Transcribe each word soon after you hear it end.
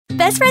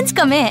Best friends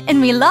kami, and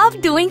we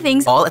love doing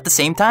things all at the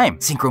same time.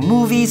 Synchro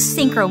movies,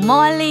 synchro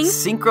malling,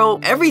 synchro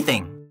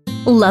everything.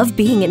 Love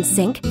being in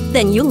sync?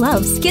 Then you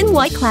love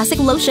SkinWhite Classic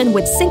Lotion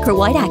with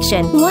Synchrowhite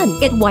Action.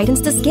 1. It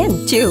whitens the skin.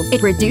 2.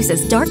 It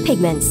reduces dark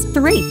pigments.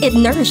 3. It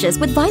nourishes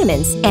with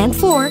vitamins. And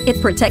 4.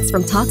 It protects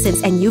from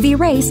toxins and UV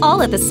rays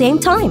all at the same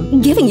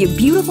time, giving you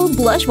beautiful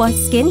blush white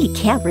skin you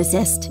can't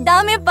resist.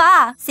 Dami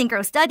pa!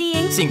 Synchro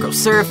studying, Synchro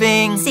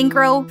surfing,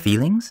 synchro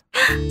feelings.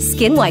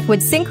 SkinWhite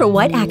with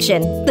Synchrowhite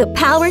Action. The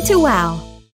power to wow.